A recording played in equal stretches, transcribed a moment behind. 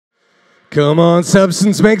Come on,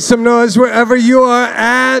 Substance, make some noise wherever you are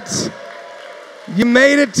at. You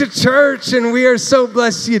made it to church, and we are so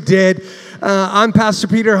blessed you did. I'm Pastor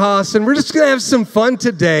Peter Haas, and we're just going to have some fun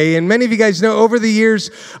today. And many of you guys know over the years,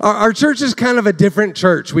 our church is kind of a different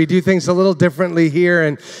church. We do things a little differently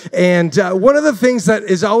here. And one of the things that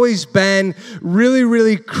has always been really,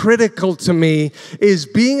 really critical to me is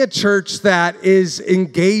being a church that is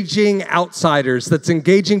engaging outsiders, that's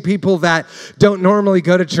engaging people that don't normally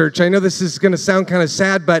go to church. I know this is going to sound kind of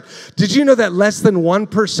sad, but did you know that less than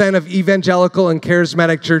 1% of evangelical and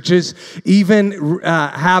charismatic churches even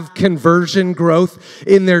have conversion growth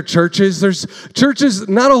in their churches? There's churches,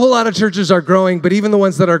 not a whole lot of churches are growing, but even the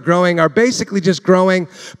ones that are growing are basically just growing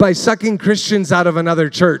by sucking Christians out of another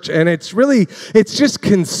church. And it's just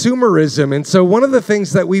consumerism. And so one of the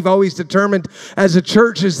things that we've always determined as a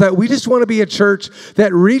church is that we just want to be a church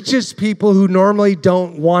that reaches people who normally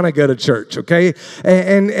don't want to go to church, okay?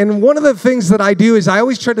 And one of the things that I do is I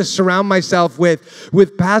always try to surround myself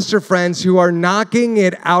with pastor friends who are knocking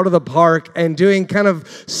it out of the park and doing kind of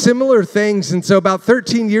similar things. And so about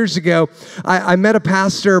 13 years ago, I met a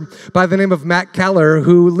pastor by the name of Keller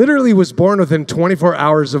who literally was born within 24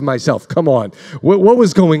 hours of myself. Come on. What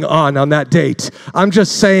was going on that date? I'm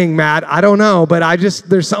just saying, Matt, I don't know, but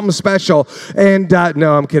there's something special. And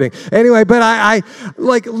no, I'm kidding. Anyway, but I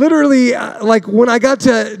literally, when I got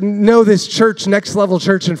to know this church, Next Level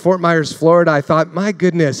Church in Fort Myers, Florida, I thought, my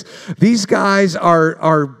goodness, these guys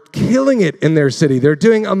are killing it in their city. They're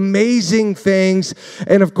doing amazing things,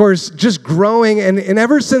 and of course, just growing. And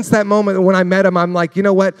ever since that moment when I met him, I'm like, you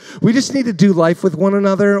know what? We just need to do life with one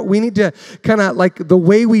another. We need to kind of the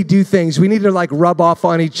way we do things, we need to rub off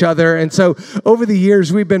on each other. And so over the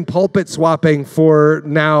years, we've been pulpit swapping for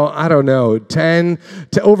now, I don't know,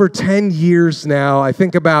 over 10 years now. I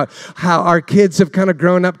think about how our kids have kind of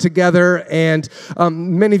grown up together. And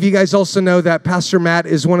many of you guys also know that Pastor Matt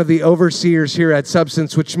is one of the overseers here at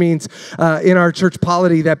Substance, which means in our church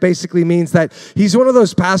polity, that basically means that he's one of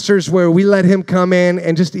those pastors where we let him come in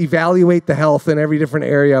and just evaluate the health in every different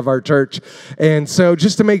area of our church. And so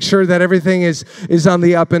just to make sure that everything is on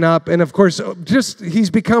the up and up. And of course, he's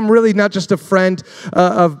become really not just a friend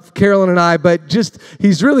of Carolyn and I, but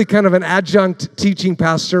he's really kind of an adjunct teaching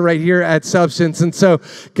pastor right here at Substance. And so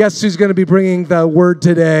guess who's going to be bringing the word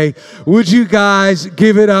today? Would you guys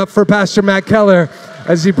give it up for Pastor Matt Keller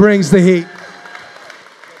as he brings the heat?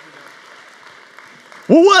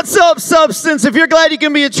 Well, what's up, Substance? If you're glad you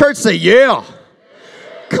can be at church, say yeah.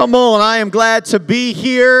 Come on, I am glad to be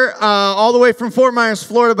here all the way from Fort Myers,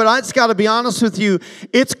 Florida, but I just got to be honest with you,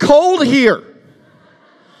 it's cold here.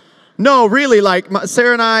 No, really,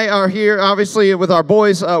 Sarah and I are here, obviously, with our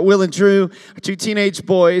boys, Will and Drew, our two teenage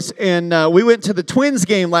boys, and we went to the Twins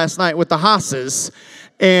game last night with the Hosses.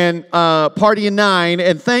 And party of 9,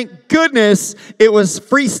 and thank goodness it was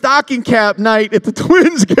free stocking cap night at the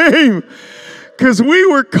Twins game. Because we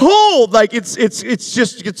were cold.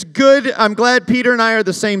 It's good. I'm glad Peter and I are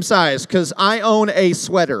the same size because I own a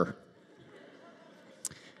sweater.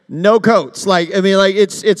 No coats.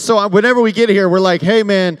 It's so whenever we get here, we're like, hey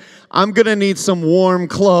man, I'm going to need some warm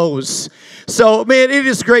clothes. So, man, it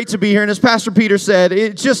is great to be here. And as Pastor Peter said,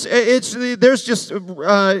 there's just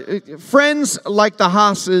friends like the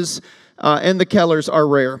Haas's and the Kellers are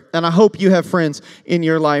rare. And I hope you have friends in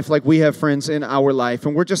your life like we have friends in our life.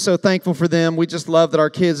 And we're just so thankful for them. We just love that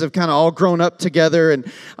our kids have kind of all grown up together.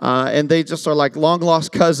 And they just are like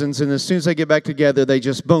long-lost cousins. And as soon as they get back together, they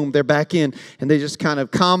just, boom, they're back in. And they just kind of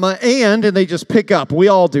and they just pick up. We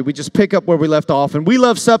all do. We just pick up where we left off. And we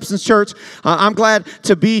love Substance Church. I'm glad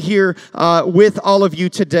to be here with all of you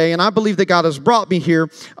today. And I believe that God has brought me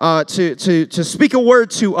here to speak a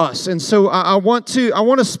word to us. And so I want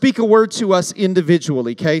to speak a word to us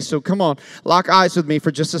individually, okay? So come on, lock eyes with me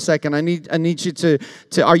for just a second. I need you to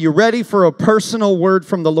are you ready for a personal word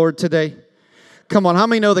from the Lord today? Come on, how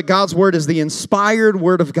many know that God's word is the inspired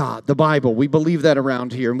word of God, the Bible? We believe that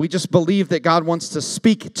around here. And we just believe that God wants to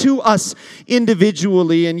speak to us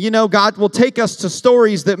individually. And God will take us to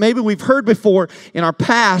stories that maybe we've heard before in our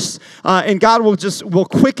past. And God will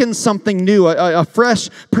quicken something new, a fresh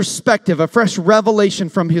perspective, a fresh revelation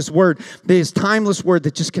from His word, His timeless word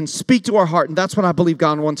that just can speak to our heart. And that's what I believe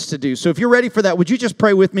God wants to do. So if you're ready for that, would you just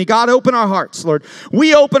pray with me? God, open our hearts, Lord.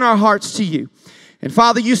 We open our hearts to you. And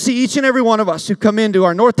Father, you see each and every one of us who come into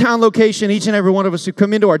our Northtown location, each and every one of us who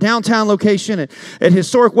come into our downtown location at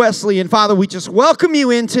Historic Wesley. And Father, we just welcome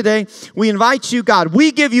you in today. We invite you, God.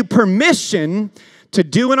 We give you permission to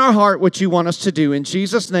do in our heart what you want us to do. In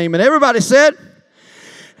Jesus' name. And everybody said,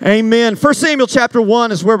 Amen. 1 Samuel chapter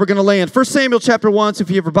 1 is where we're going to land. 1 Samuel chapter 1, so if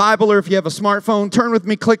you have a Bible or if you have a smartphone, turn with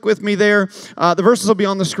me, click with me there. The verses will be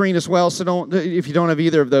on the screen as well, so if you don't have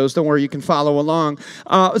either of those, don't worry, you can follow along.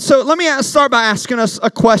 So let me start by asking us a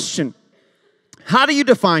question. How do you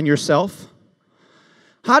define yourself?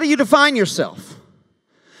 How do you define yourself?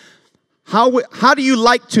 How do you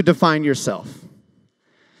like to define yourself?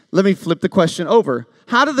 Let me flip the question over.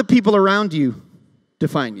 How do the people around you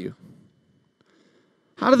define you?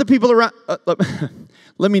 How do the people around...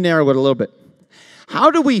 let me narrow it a little bit.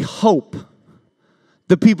 How do we hope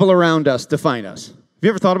the people around us define us? Have you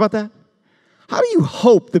ever thought about that? How do you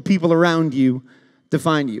hope the people around you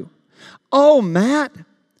define you? Oh, Matt.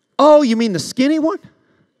 Oh, you mean the skinny one?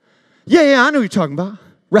 Yeah, I know what you're talking about.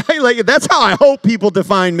 Right? Like, that's how I hope people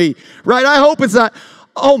define me. Right? I hope it's not,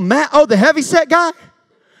 oh, Matt. Oh, the heavyset guy?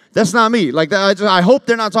 That's not me. Like, I hope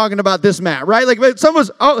they're not talking about this Matt, right? Like,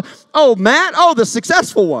 someone's, oh, Matt, oh, the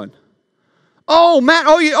successful one. Oh, Matt,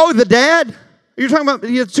 oh, the dad? You're talking about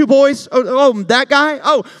you have two boys? Oh, that guy?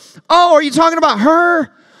 Oh, are you talking about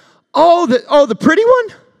her? Oh, the pretty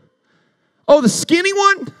one? Oh, the skinny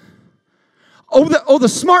one? Oh, the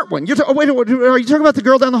smart one. Wait, are you talking about the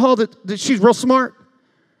girl down the hall that she's real smart?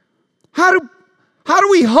 How do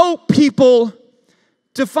we hope people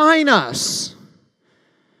define us?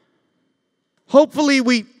 Hopefully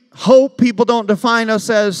we hope people don't define us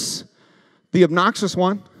as the obnoxious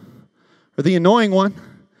one or the annoying one.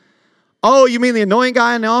 Oh, you mean the annoying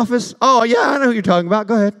guy in the office? Oh, yeah, I know who you're talking about.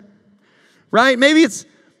 Go ahead. Right? Maybe it's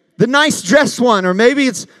the nice dressed one, or maybe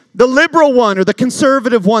it's the liberal one or the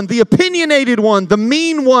conservative one, the opinionated one, the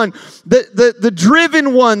mean one, the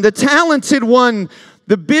driven one, the talented one,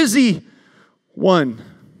 the busy one.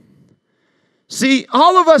 See,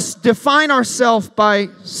 all of us define ourselves by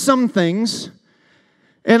some things,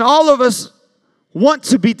 and all of us want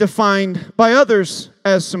to be defined by others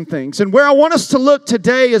as some things. And where I want us to look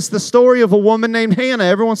today is the story of a woman named Hannah.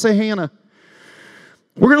 Everyone say Hannah.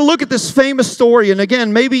 We're going to look at this famous story. And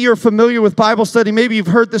again, maybe you're familiar with Bible study. Maybe you've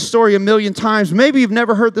heard this story a million times. Maybe you've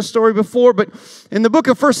never heard this story before. But in the book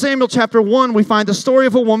of 1 Samuel chapter 1, we find the story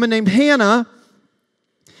of a woman named Hannah.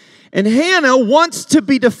 And Hannah wants to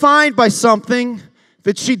be defined by something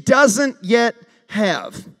that she doesn't yet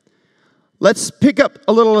have. Let's pick up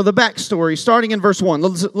a little of the backstory, starting in verse 1.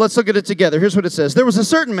 Let's look at it together. Here's what it says. There was a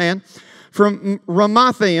certain man from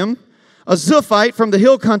Ramathaim, a Zuphite from the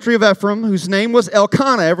hill country of Ephraim, whose name was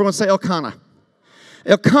Elkanah. Everyone say Elkanah.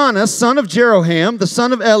 Elkanah, son of Jeroham, the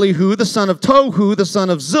son of Elihu, the son of Tohu, the son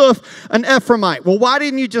of Zuph, an Ephraimite. Well, why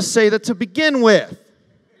didn't you just say that to begin with?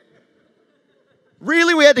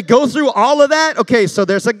 Really? We had to go through all of that? Okay, so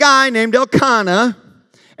there's a guy named Elkanah,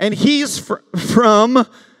 and he's from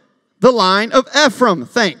the line of Ephraim.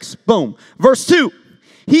 Thanks. Boom. Verse 2.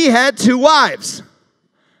 He had 2 wives.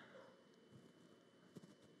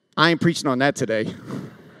 I ain't preaching on that today.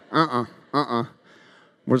 We're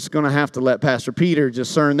just going to have to let Pastor Peter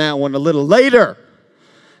discern that one a little later.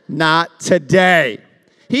 Not today.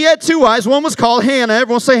 He had 2 wives. One was called Hannah.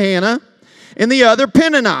 Everyone say Hannah. And the other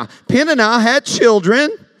Peninnah. Peninnah had children,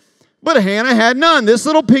 but Hannah had none. This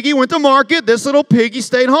little piggy went to market. This little piggy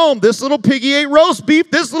stayed home. This little piggy ate roast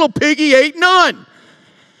beef. This little piggy ate none.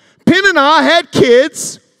 Peninnah had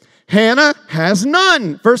kids. Hannah has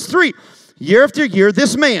none. Verse 3. Year after year,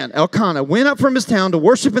 this man, Elkanah, went up from his town to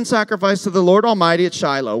worship and sacrifice to the Lord Almighty at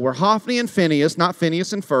Shiloh, where Hophni and Phinehas, not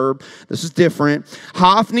Phineas and Ferb, this is different,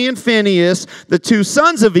 Hophni and Phinehas, the 2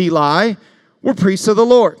 sons of Eli, were priests of the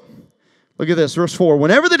Lord. Look at this, verse 4.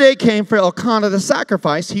 Whenever the day came for Elkanah to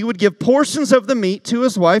sacrifice, he would give portions of the meat to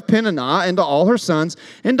his wife Peninnah and to all her sons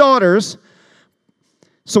and daughters.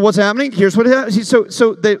 So what's happening? Here's what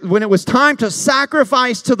happened. When it was time to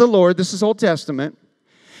sacrifice to the Lord, this is Old Testament,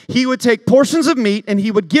 he would take portions of meat and he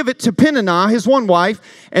would give it to Peninnah, his one wife,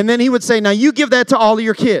 and then he would say, now you give that to all of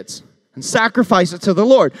your kids and sacrifice it to the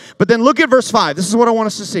Lord. But then look at verse 5. This is what I want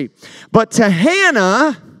us to see. But to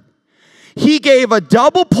Hannah, he gave a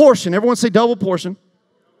double portion. Everyone say double portion.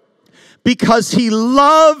 Because he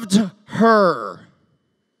loved her.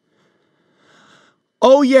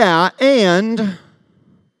 Oh yeah, and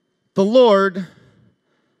the Lord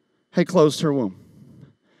had closed her womb.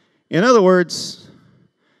 In other words,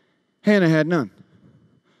 Hannah had none.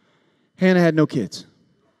 Hannah had no kids.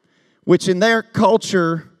 Which in their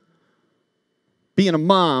culture, being a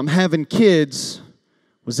mom, having kids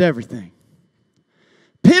was everything.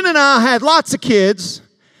 Peninnah had lots of kids.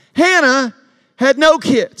 Hannah had no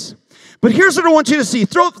kids. But here's what I want you to see.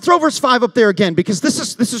 Throw verse 5 up there again, because this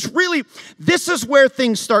is where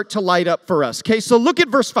things start to light up for us. Okay, so look at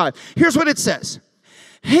verse 5. Here's what it says.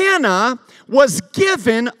 Hannah was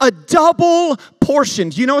given a double portion.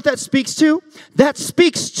 Do you know what that speaks to? That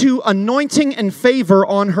speaks to anointing and favor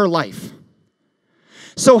on her life.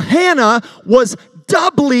 So Hannah was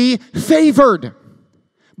doubly favored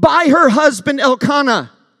by her husband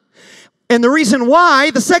Elkanah. And the reason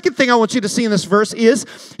why, the second thing I want you to see in this verse is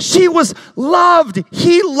she was loved.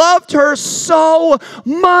 He loved her so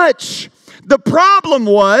much. The problem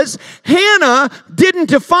was Hannah didn't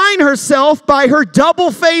define herself by her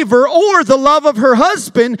double favor or the love of her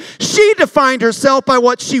husband. She defined herself by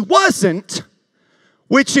what she wasn't,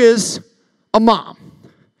 which is a mom.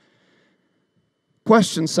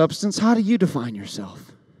 Question, substance, how do you define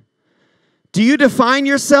yourself? Do you define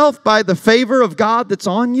yourself by the favor of God that's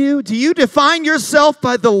on you? Do you define yourself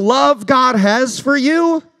by the love God has for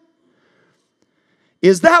you?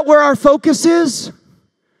 Is that where our focus is?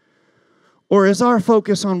 Or is our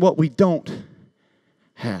focus on what we don't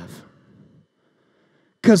have?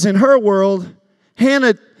 Because in her world,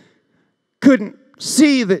 Hannah couldn't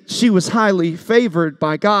see that she was highly favored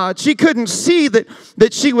by God. She couldn't see that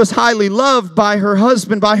she was highly loved by her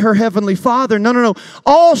husband, by her heavenly Father. No.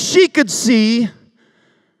 All she could see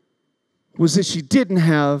was that she didn't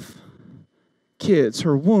have kids.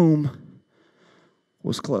 Her womb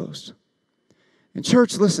was closed. And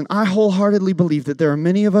church, listen, I wholeheartedly believe that there are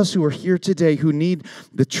many of us who are here today who need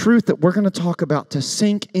the truth that we're going to talk about to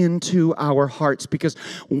sink into our hearts, because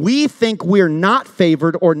we think we're not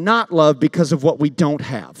favored or not loved because of what we don't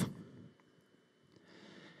have.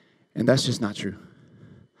 And that's just not true.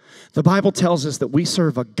 The Bible tells us that we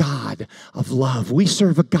serve a God of love. We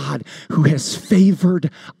serve a God who has favored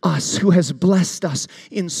us, who has blessed us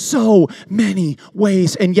in so many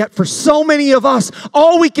ways. And yet for so many of us,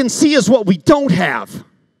 all we can see is what we don't have,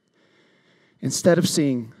 instead of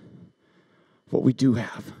seeing what we do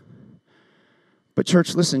have. But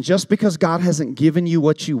church, listen, just because God hasn't given you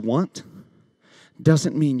what you want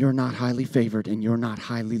doesn't mean you're not highly favored and you're not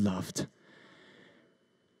highly loved.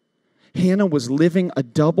 Hannah was living a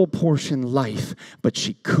double portion life, but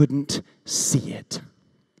she couldn't see it.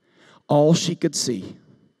 All she could see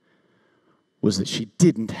was that she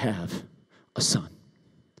didn't have a son.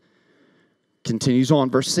 Continues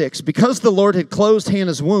on, verse 6. Because the Lord had closed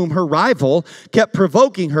Hannah's womb, her rival kept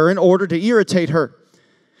provoking her in order to irritate her.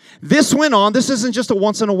 This went on. This isn't just a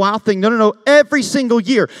once-in-a-while thing. No. Every single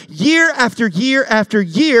year, year after year after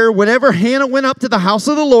year, whenever Hannah went up to the house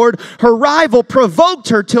of the Lord, her rival provoked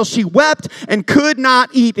her till she wept and could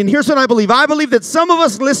not eat. And here's what I believe. I believe that some of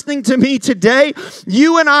us listening to me today,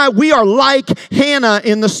 you and I, we are like Hannah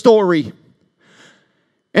in the story.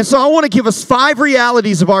 And so I want to give us 5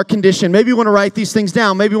 realities of our condition. Maybe you want to write these things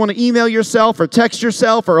down. Maybe you want to email yourself or text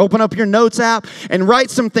yourself or open up your notes app and write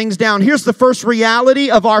some things down. Here's the first reality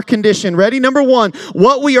of our condition. Ready? Number 1,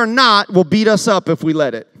 what we are not will beat us up if we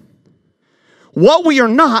let it. What we are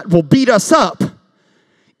not will beat us up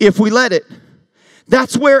if we let it.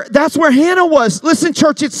 That's where Hannah was. Listen,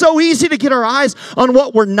 church, it's so easy to get our eyes on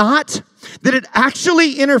what we're not that it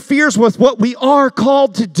actually interferes with what we are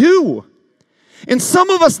called to do. And some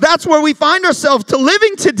of us, that's where we find ourselves to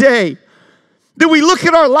living today. That we look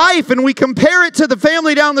at our life and we compare it to the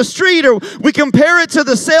family down the street, or we compare it to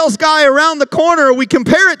the sales guy around the corner, or we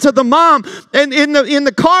compare it to the mom and in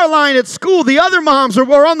the car line at school, the other moms, or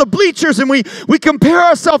we're on the bleachers, and we compare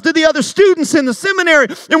ourselves to the other students in the seminary,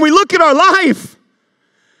 and we look at our life.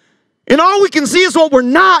 And all we can see is what we're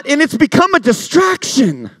not, and it's become a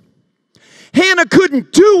distraction. Hannah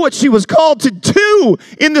couldn't do what she was called to do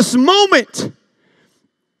in this moment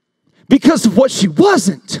because of what she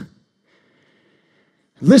wasn't.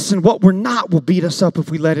 Listen, what we're not will beat us up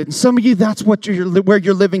if we let it. And some of you, that's where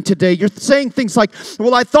you're living today. You're saying things like,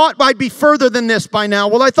 well, I thought I'd be further than this by now.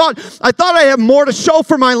 Well, I thought I have more to show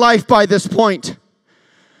for my life by this point.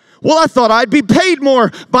 Well, I thought I'd be paid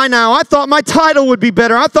more by now. I thought my title would be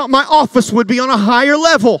better. I thought my office would be on a higher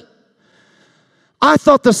level. I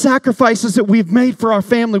thought the sacrifices that we've made for our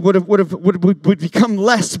family would become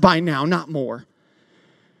less by now, not more.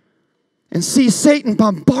 And see, Satan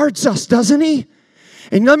bombards us, doesn't he?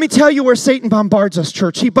 And let me tell you where Satan bombards us,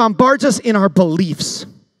 church. He bombards us in our beliefs.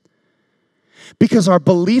 Because our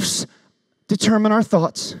beliefs determine our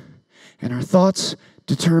thoughts, and our thoughts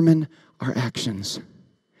determine our actions.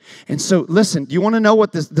 And so, listen, do you want to know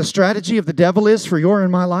what the strategy of the devil is for your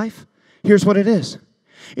and my life? Here's what it is.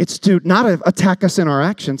 It's to not attack us in our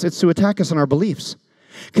actions, it's to attack us in our beliefs.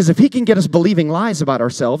 Because if he can get us believing lies about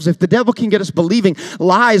ourselves, if the devil can get us believing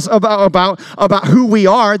lies about who we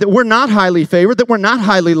are, that we're not highly favored, that we're not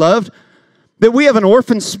highly loved, that we have an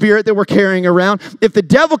orphan spirit that we're carrying around. If the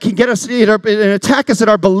devil can get us and attack us at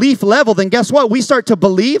our belief level, then guess what? We start to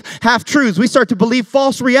believe half-truths. We start to believe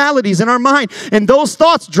false realities in our mind, and those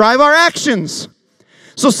thoughts drive our actions.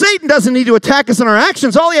 So Satan doesn't need to attack us in our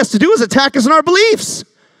actions. All he has to do is attack us in our beliefs.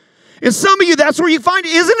 And some of you, that's where you find,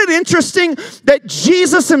 isn't it interesting that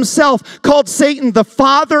Jesus himself called Satan the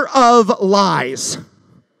father of lies?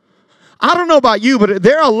 I don't know about you, but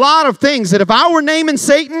there are a lot of things that if I were naming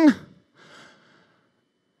Satan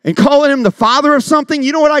and calling him the father of something,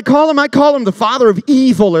 you know what I call him? I call him the father of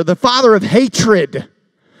evil, or the father of hatred,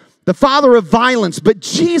 the father of violence. But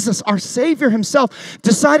Jesus, our Savior himself,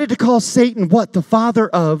 decided to call Satan what? The father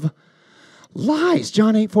of lies.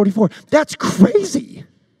 John 8:44. That's crazy.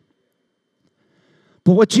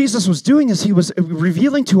 But what Jesus was doing is he was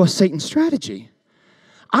revealing to us Satan's strategy.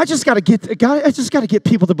 I just got to get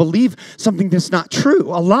people to believe something that's not true,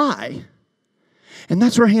 a lie. And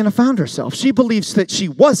that's where Hannah found herself. She believes that she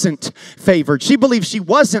wasn't favored. She believes she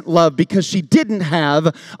wasn't loved because she didn't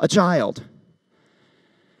have a child.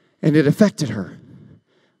 And it affected her.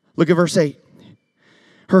 Look at verse 8.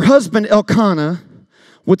 Her husband Elkanah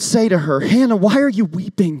would say to her, Hannah, why are you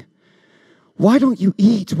weeping? Why don't you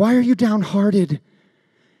eat? Why are you downhearted?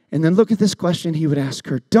 And then look at this question he would ask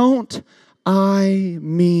her. Don't I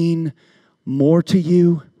mean more to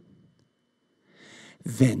you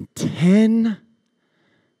than 10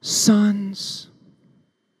 sons?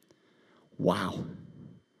 Wow.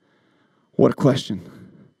 What a question.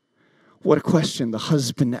 What a question the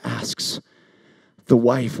husband asks the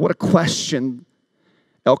wife. What a question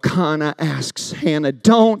Elkanah asks Hannah.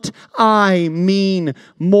 Don't I mean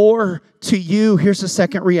more to you? Here's the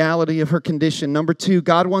second reality of her condition. Number 2,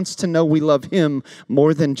 God wants to know we love him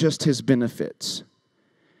more than just his benefits.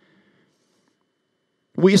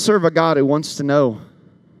 We serve a God who wants to know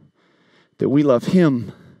that we love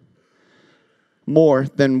him more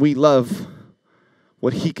than we love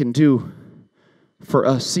what he can do for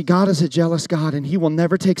us. See, God is a jealous God, and he will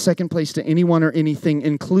never take second place to anyone or anything,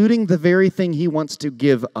 including the very thing he wants to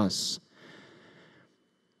give us.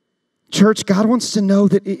 Church, God wants to know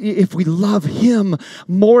that if we love him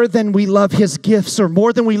more than we love his gifts or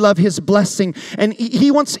more than we love his blessing, and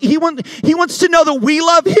he wants to know that we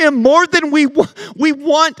love him more than we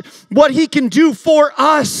want what he can do for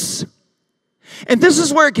us. And this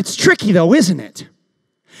is where it gets tricky though, isn't it?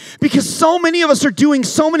 Because so many of us are doing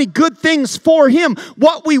so many good things for him.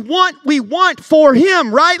 What we want for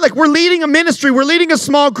him, right? Like we're leading a ministry, we're leading a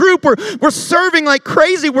small group, we're serving like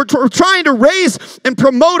crazy, we're trying to raise and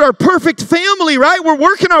promote our perfect family, right? We're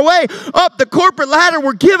working our way up the corporate ladder,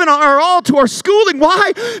 we're giving our all to our schooling.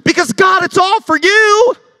 Why? Because God, it's all for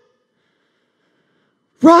you.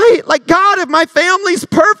 Right? Like, God, if my family's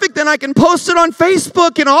perfect, then I can post it on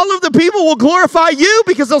Facebook and all of the people will glorify you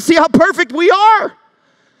because they'll see how perfect we are.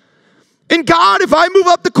 And God, if I move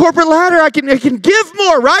up the corporate ladder, I can give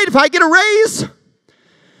more, right? If I get a raise,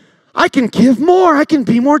 I can give more. I can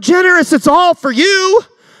be more generous. It's all for you.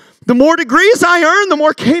 The more degrees I earn, the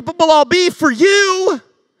more capable I'll be for you.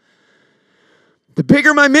 The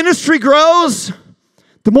bigger my ministry grows,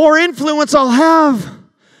 the more influence I'll have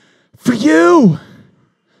for you.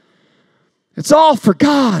 It's all for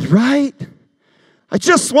God, right? I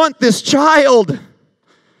just want this child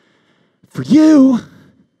for you.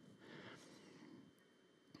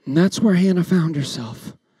 And that's where Hannah found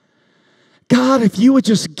herself. God, if you would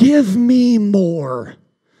just give me more,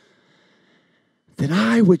 then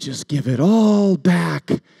I would just give it all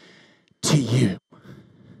back to you.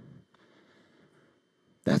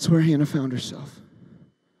 That's where Hannah found herself.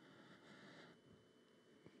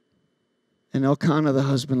 And Elkanah, the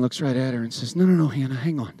husband, looks right at her and says, no, Hannah,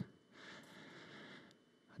 hang on.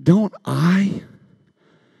 Don't I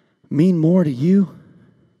mean more to you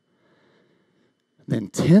than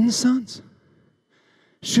 10 sons?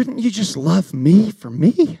 Shouldn't you just love me for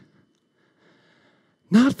me?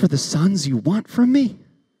 Not for the sons you want from me?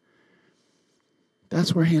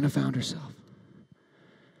 That's where Hannah found herself.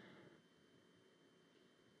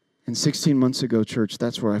 And 16 months ago, church,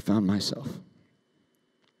 that's where I found myself.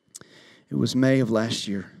 It was May of last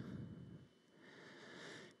year.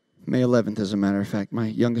 May 11th, as a matter of fact, my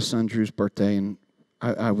youngest son, Drew's birthday, and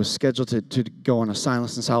I was scheduled to go on a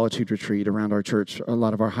silence and solitude retreat around our church. A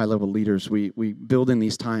lot of our high-level leaders, we build in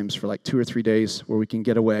these times for like 2 or 3 days where we can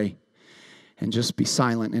get away and just be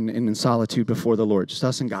silent and in solitude before the Lord. Just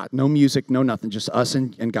us and God. No music, no nothing, just us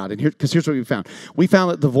and God. And here's what we found. We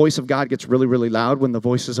found that the voice of God gets really, really loud when the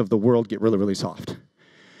voices of the world get really, really soft.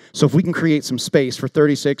 So if we can create some space for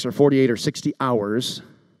 36 or 48 or 60 hours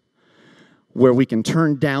where we can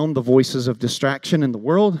turn down the voices of distraction in the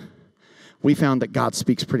world, we found that God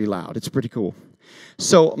speaks pretty loud. It's pretty cool.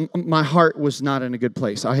 So my heart was not in a good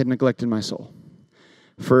place. I had neglected my soul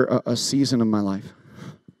for a season of my life.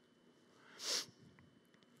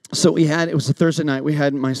 So it was a Thursday night, we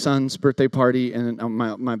had my son's birthday party, and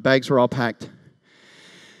my bags were all packed.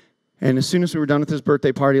 And as soon as we were done with his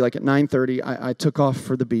birthday party, like at 9:30, I took off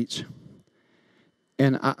for the beach.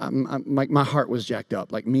 And my heart was jacked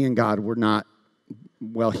up. Like, me and God were not,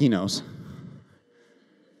 well, he knows.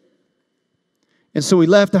 And so we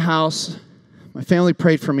left the house. My family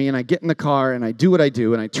prayed for me, and I get in the car, and I do what I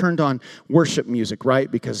do, and I turned on worship music, right?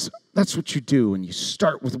 Because that's what you do, and you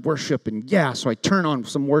start with worship, and so I turn on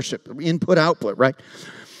some worship, input, output, right?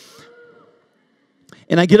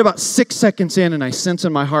 And I get about 6 seconds in, and I sense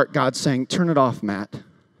in my heart God saying, turn it off, Matt.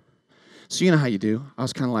 So you know how you do. I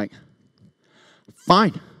was kind of like,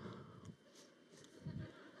 fine.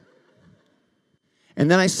 And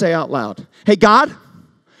then I say out loud, hey, God,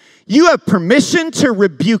 you have permission to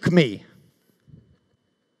rebuke me.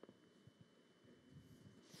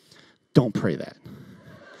 Don't pray that.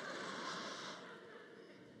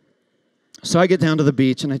 So I get down to the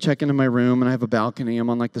beach, and I check into my room, and I have a balcony. I'm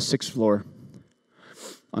on like the 6th floor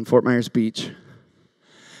on Fort Myers Beach.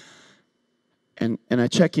 And I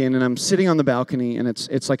check in, and I'm sitting on the balcony, and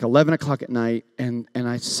it's like 11 o'clock at night, and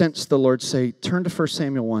I sense the Lord say, turn to 1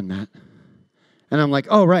 Samuel 1, Matt. And I'm like,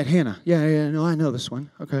 oh, right, Hannah. Yeah, no, I know this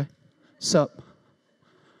one. Okay. Sup?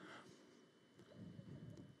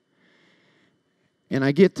 And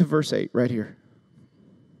I get to verse 8 right here.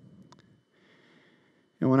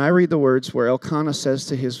 And when I read the words where Elkanah says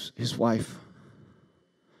to his wife,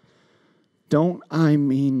 don't I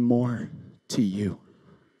mean more to you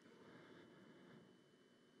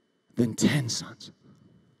than 10 sons?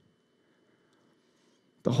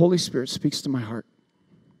 The Holy Spirit speaks to my heart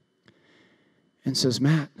and says,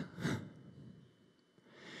 Matt,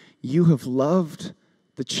 you have loved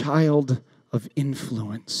the child of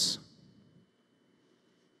influence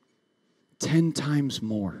 10 times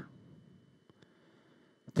more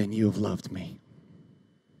than you have loved me.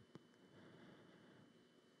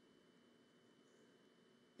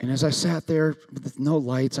 And as I sat there with no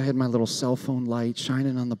lights, I had my little cell phone light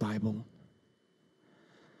shining on the Bible.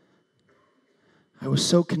 I was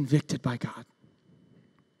so convicted by God.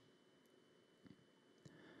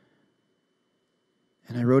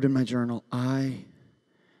 And I wrote in my journal, I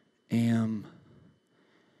am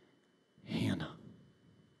Hannah.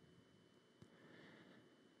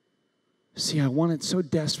 See, I wanted so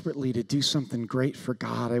desperately to do something great for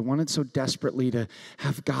God. I wanted so desperately to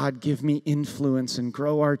have God give me influence and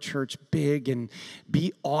grow our church big and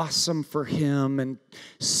be awesome for Him and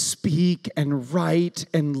speak and write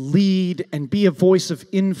and lead and be a voice of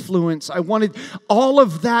influence. I wanted all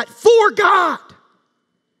of that for God.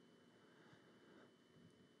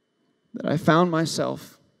 That I found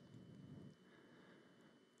myself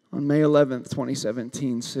on May 11th,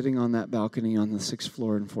 2017, sitting on that balcony on the 6th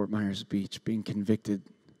floor in Fort Myers Beach, being convicted.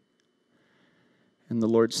 And the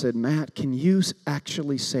Lord said, Matt, can you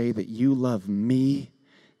actually say that you love me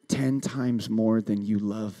 10 times more than you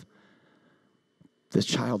love the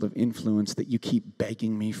child of influence that you keep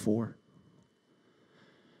begging me for?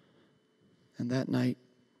 And that night,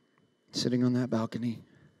 sitting on that balcony,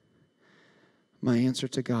 my answer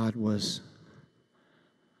to God was,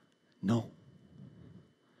 no.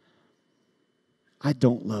 I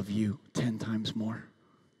don't love you 10 times more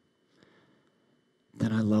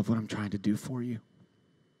than I love what I'm trying to do for you.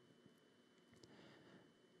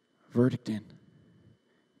 Verdict in.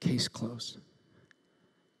 Case closed.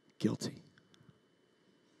 Guilty.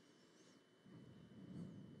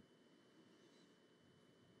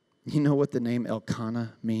 You know what the name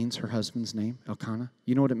Elkanah means, her husband's name, Elkanah?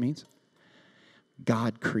 You know what it means?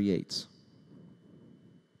 God creates.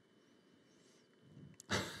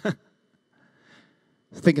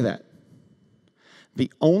 Think of that.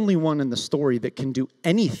 The only one in the story that can do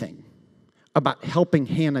anything about helping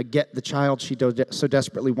Hannah get the child she so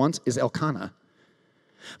desperately wants is Elkanah.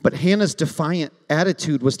 But Hannah's defiant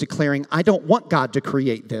attitude was declaring, I don't want God to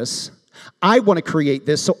create this. I want to create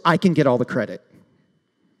this so I can get all the credit.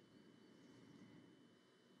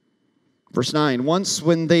 Verse 9, once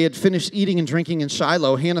when they had finished eating and drinking in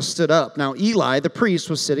Shiloh, Hannah stood up. Now Eli, the priest,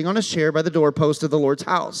 was sitting on his chair by the doorpost of the Lord's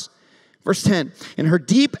house. Verse 10, in her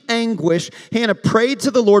deep anguish, Hannah prayed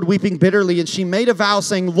to the Lord, weeping bitterly, and she made a vow,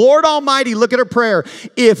 saying, Lord Almighty, look at her prayer.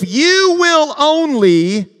 If you will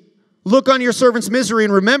only look on your servant's misery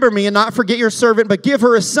and remember me and not forget your servant, but give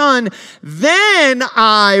her a son, then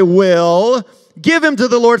I will give him to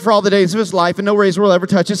the Lord for all the days of his life, and no razor will ever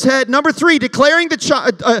touch his head. Number 3, desiring the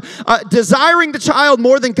child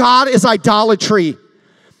more than God is idolatry.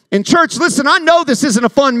 And church, listen, I know this isn't a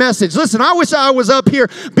fun message. Listen, I wish I was up here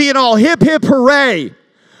being all hip, hip, hooray.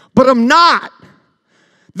 But I'm not.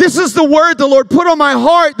 This is the word the Lord put on my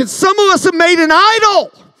heart, that some of us have made an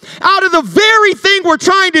idol out of the very thing we're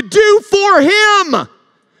trying to do for Him.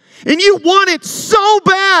 And you want it so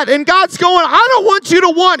bad. And God's going, I don't want you to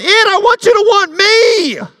want it. I want you to want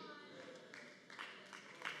me.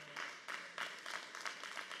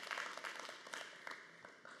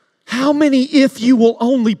 How many if you will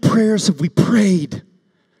only prayers have we prayed?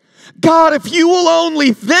 God, if you will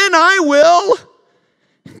only, then I will.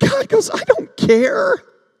 And God goes, I don't care.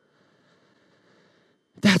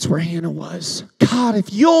 That's where Hannah was. God,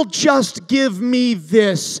 if you'll just give me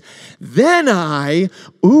this, then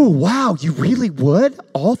ooh, wow, you really would?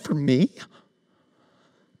 All for me?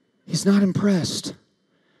 He's not impressed.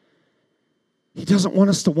 He doesn't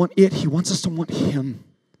want us to want it. He wants us to want Him.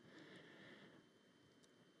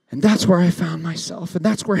 And that's where I found myself. And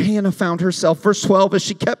that's where Hannah found herself. Verse 12, as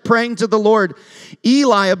she kept praying to the Lord,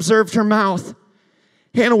 Eli observed her mouth.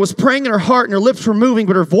 Hannah was praying in her heart and her lips were moving,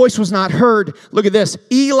 but her voice was not heard. Look at this.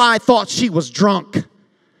 Eli thought she was drunk.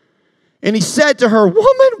 And he said to her,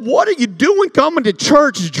 woman, what are you doing coming to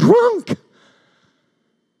church drunk?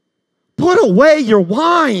 Put away your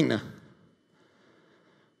wine.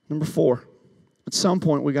 Number 4, at some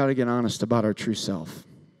point we got to get honest about our true self.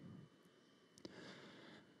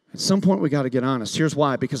 At some point we got to get honest. Here's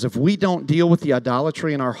why. Because if we don't deal with the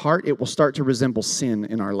idolatry in our heart, it will start to resemble sin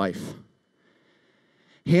in our life.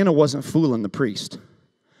 Hannah wasn't fooling the priest.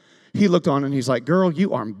 He looked on and he's like, girl,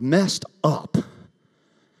 you are messed up.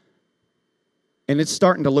 And it's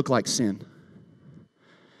starting to look like sin.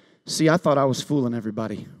 See, I thought I was fooling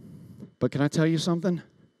everybody. But can I tell you something?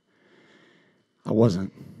 I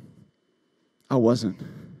wasn't.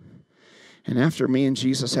 And after me and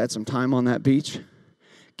Jesus had some time on that beach,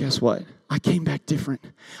 guess what? I came back different.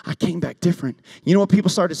 You know what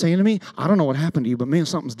people started saying to me? I don't know what happened to you, but man,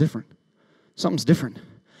 something's different.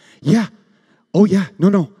 Yeah. Oh, yeah.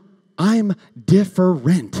 No. I'm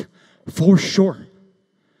different for sure.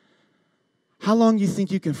 How long do you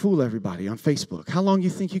think you can fool everybody on Facebook? How long do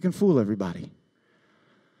you think you can fool everybody?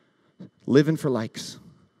 Living for likes.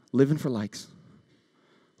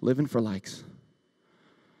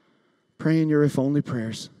 Praying your if only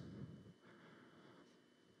prayers.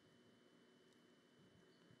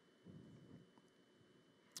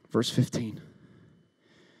 Verse 15.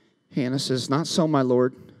 Hannah says, not so, my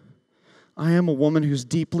Lord. I am a woman who's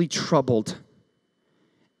deeply troubled.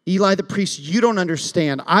 Eli the priest, you don't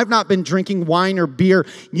understand. I've not been drinking wine or beer.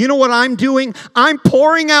 You know what I'm doing? I'm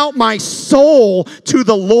pouring out my soul to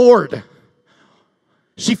the Lord.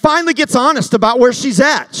 She finally gets honest about where she's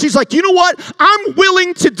at. She's like, you know what? I'm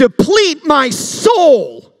willing to deplete my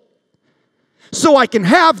soul so I can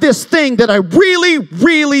have this thing that I really,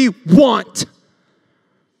 really want.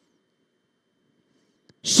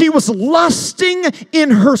 She was lusting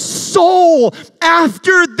in her soul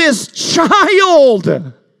after this child.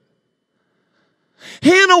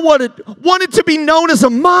 Hannah wanted to be known as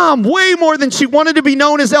a mom way more than she wanted to be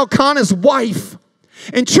known as Elkanah's wife.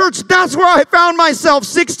 And church, that's where I found myself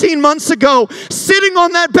 16 months ago, sitting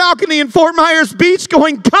on that balcony in Fort Myers Beach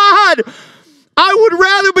going, God, I would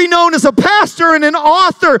rather be known as a pastor and an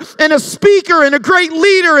author and a speaker and a great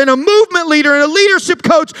leader and a movement leader and a leadership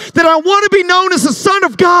coach than I want to be known as a son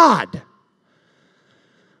of God.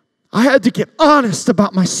 I had to get honest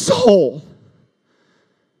about my soul.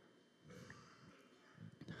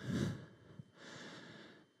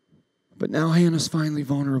 But now Hannah's finally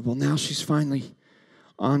vulnerable. Now she's finally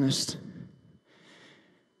honest.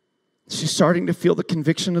 She's starting to feel the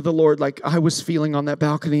conviction of the Lord like I was feeling on that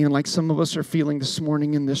balcony and like some of us are feeling this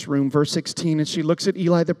morning in this room. Verse 16, and she looks at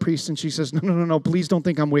Eli the priest and she says, no, please don't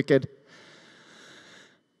think I'm wicked.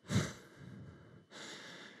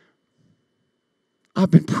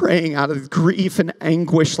 I've been praying out of grief and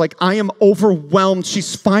anguish, like I am overwhelmed.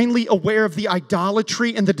 She's finally aware of the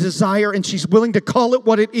idolatry and the desire, and she's willing to call it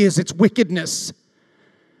what it is. It's wickedness.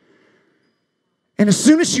 And as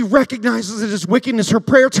soon as she recognizes it as wickedness, her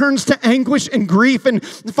prayer turns to anguish and grief. And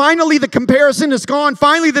finally, the comparison is gone.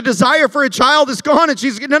 Finally, the desire for a child is gone. And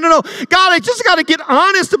she's, no. God, I just got to get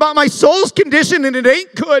honest about my soul's condition, and it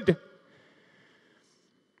ain't good.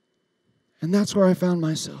 And that's where I found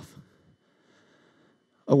myself.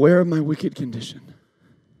 Aware of my wicked condition.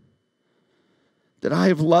 That I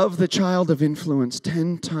have loved the child of influence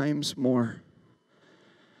 10 times more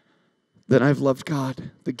than I've loved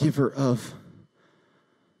God, the giver of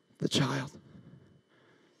the child.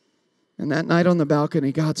 And that night on the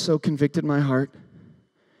balcony, God so convicted my heart.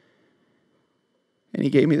 And He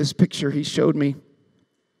gave me this picture. He showed me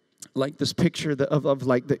like this picture of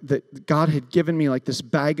like that God had given me like this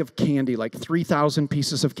bag of candy, like 3,000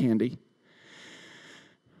 pieces of candy,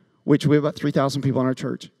 which we have about 3,000 people in our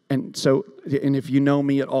church. And so, and if you know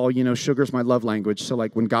me at all, you know sugar's my love language. So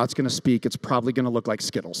like when God's going to speak, it's probably going to look like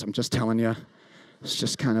Skittles. I'm just telling you. It's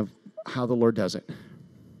just kind of how the Lord does it.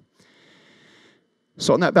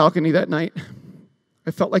 So on that balcony that night,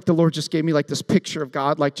 I felt like the Lord just gave me like this picture of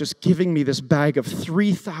God, like just giving me this bag of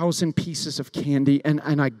 3,000 pieces of candy. And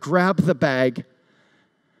I grab the bag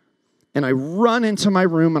and I run into my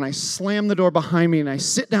room and I slam the door behind me and I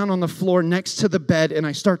sit down on the floor next to the bed and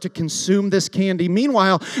I start to consume this candy.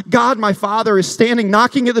 Meanwhile, God, my Father, is standing,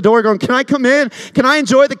 knocking at the door going, can I come in? Can I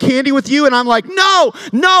enjoy the candy with you? And I'm like, no,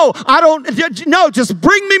 just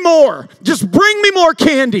bring me more. Just bring me more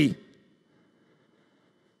candy.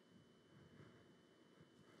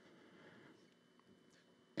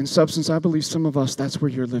 In substance, I believe some of us, that's where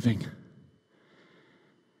you're living.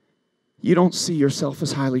 You don't see yourself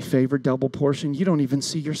as highly favored, double portion. You don't even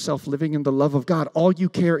see yourself living in the love of God. All you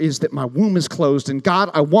care is that my womb is closed, and God,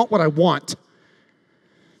 I want what I want.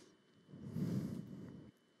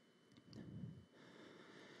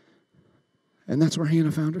 And that's where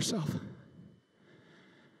Hannah found herself.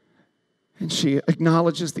 And she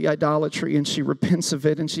acknowledges the idolatry and she repents of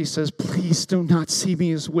it and she says, please do not see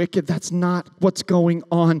me as wicked. That's not what's going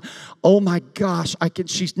on. Oh my gosh,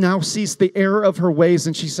 she now sees the error of her ways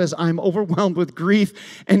and she says, I'm overwhelmed with grief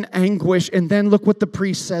and anguish. And then look what the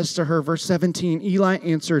priest says to her, verse 17, Eli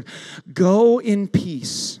answered, go in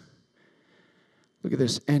peace. Look at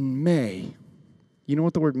this, and may. You know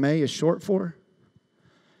what the word may is short for?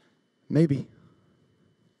 Maybe.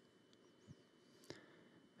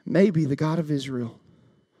 Maybe the God of Israel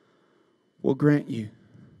will grant you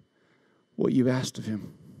what you've asked of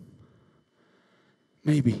Him.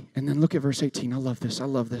 Maybe. And then look at verse 18. I love this. I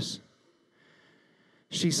love this.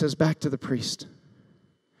 She says back to the priest,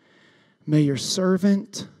 may your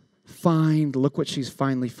servant find, look what she's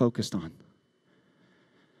finally focused on,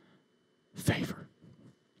 favor.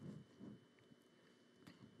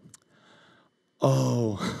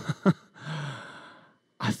 Oh,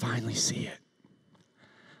 I finally see it.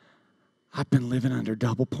 I've been living under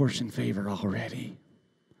double portion favor already.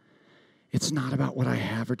 It's not about what I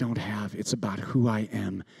have or don't have. It's about who I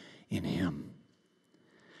am in Him.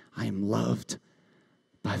 I am loved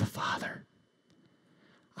by the Father.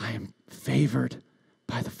 I am favored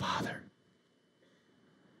by the Father.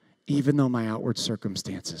 Even though my outward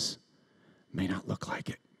circumstances may not look like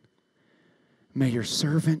it. May your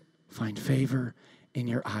servant find favor in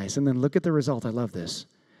your eyes. And then look at the result. I love this.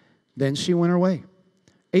 Then she went her way.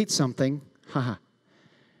 Ate something, and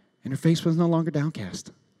her face was no longer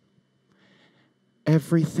downcast.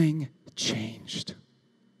 Everything changed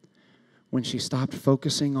when she stopped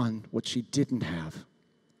focusing on what she didn't have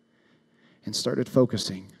and started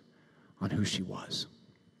focusing on who she was.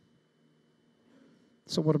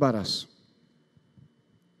 So what about us?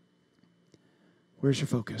 Where's your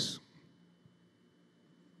focus?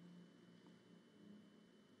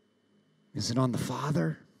 Is it on the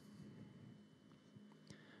Father?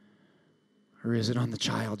 Or is it on the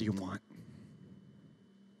child you want?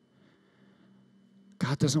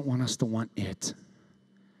 God doesn't want us to want it.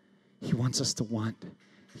 He wants us to want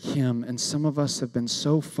Him. And some of us have been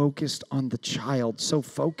so focused on the child, so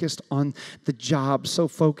focused on the job, so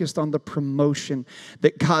focused on the promotion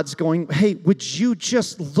that God's going, hey, would you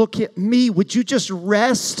just look at me? Would you just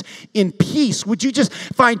rest in peace? Would you just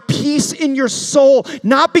find peace in your soul?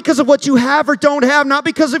 Not because of what you have or don't have, not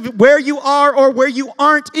because of where you are or where you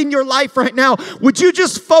aren't in your life right now. Would you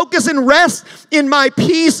just focus and rest in my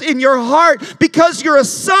peace in your heart? Because you're a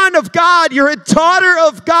son of God, you're a daughter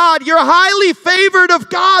of God, you're highly favored of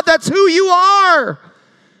God. That's who you are.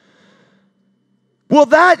 Well,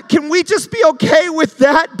 can we just be okay with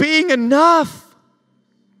that being enough?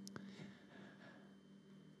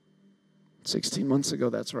 16 months ago,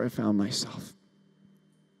 that's where I found myself.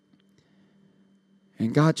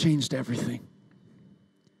 And God changed everything.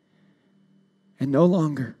 And no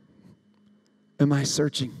longer am I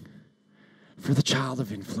searching for the child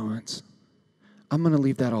of influence. I'm going to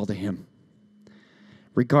leave that all to Him.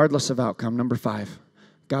 Regardless of outcome. Number 5.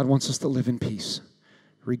 God wants us to live in peace,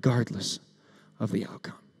 regardless of the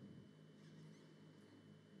outcome.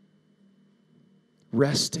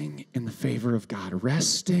 Resting in the favor of God,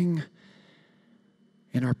 resting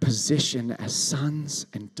in our position as sons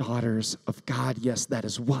and daughters of God. Yes, that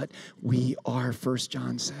is what we are, 1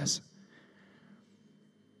 John says.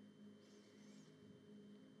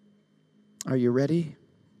 Are you ready?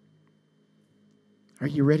 Are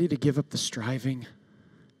you ready to give up the striving?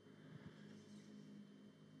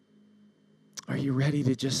 Are you ready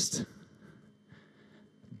to just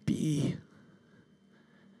be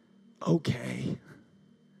okay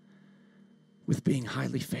with being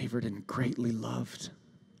highly favored and greatly loved?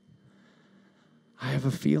 I have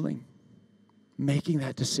a feeling making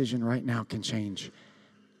that decision right now can change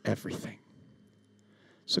everything.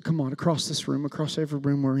 So come on, across this room, across every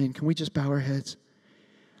room we're in, can we just bow our heads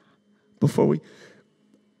before we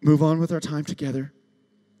move on with our time together?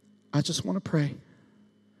 I just want to pray.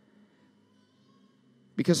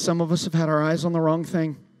 Because some of us have had our eyes on the wrong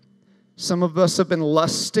thing. Some of us have been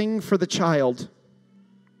lusting for the child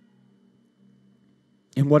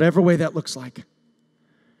in whatever way that looks like.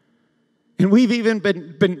 And we've even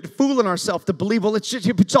been fooling ourselves to believe, well,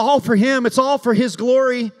 it's all for him. It's all for his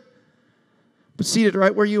glory. But seated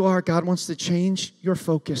right where you are, God wants to change your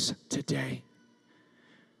focus today.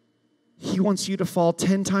 He wants you to fall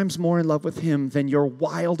 10 times more in love with him than your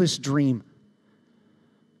wildest dream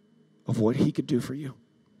of what he could do for you.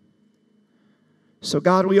 So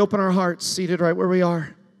God, we open our hearts, seated right where we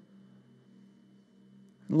are.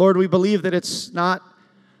 Lord, we believe that it's not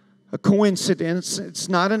a coincidence. It's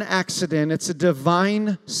not an accident. It's a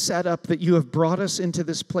divine setup that you have brought us into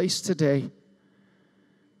this place today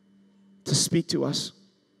to speak to us.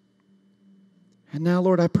 And now,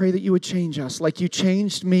 Lord, I pray that you would change us like you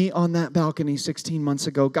changed me on that balcony 16 months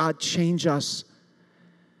ago. God, change us.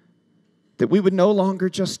 That we would no longer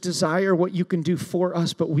just desire what you can do for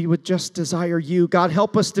us, but we would just desire you. God,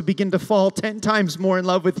 help us to begin to fall 10 times more in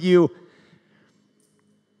love with you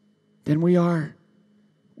than we are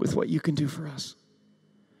with what you can do for us.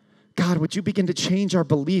 God, would you begin to change our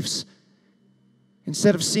beliefs?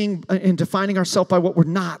 Instead of seeing and defining ourselves by what we're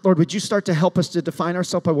not, Lord, would you start to help us to define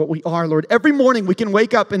ourselves by what we are, Lord? Every morning we can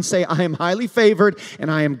wake up and say, I am highly favored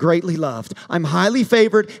and I am greatly loved. I'm highly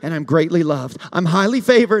favored and I'm greatly loved. I'm highly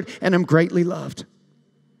favored and I'm greatly loved.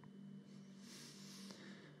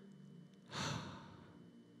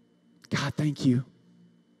 God, thank you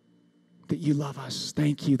that you love us.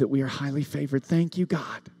 Thank you that we are highly favored. Thank you,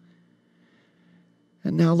 God.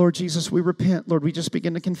 And now, Lord Jesus, we repent. Lord, we just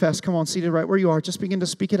begin to confess. Come on, seated right where you are. Just begin to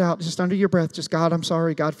speak it out, just under your breath. Just, God, I'm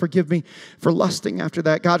sorry. God, forgive me for lusting after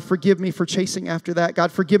that. God, forgive me for chasing after that.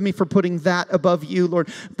 God, forgive me for putting that above you, Lord,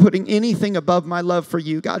 putting anything above my love for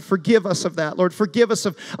you. God, forgive us of that. Lord, forgive us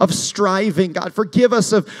of striving. God, forgive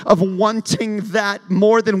us of wanting that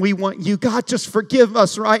more than we want you. God, just forgive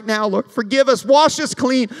us right now, Lord. Forgive us. Wash us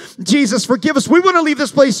clean. Jesus, forgive us. We want to leave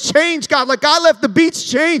this place changed, God, like I left the beach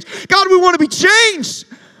changed. God, we want to be changed.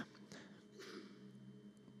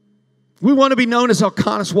 We want to be known as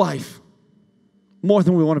Elkanah's wife more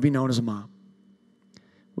than we want to be known as a mom.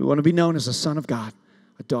 We want to be known as a son of God,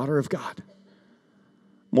 a daughter of God,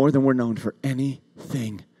 more than we're known for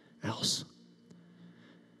anything else.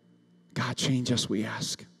 God, change us, we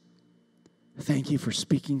ask. Thank you for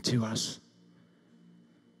speaking to us.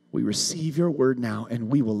 We receive your word now,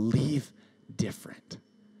 and we will leave different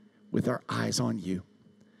with our eyes on you.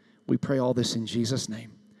 We pray all this in Jesus'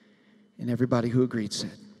 name. And everybody who agreed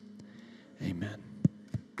said, amen.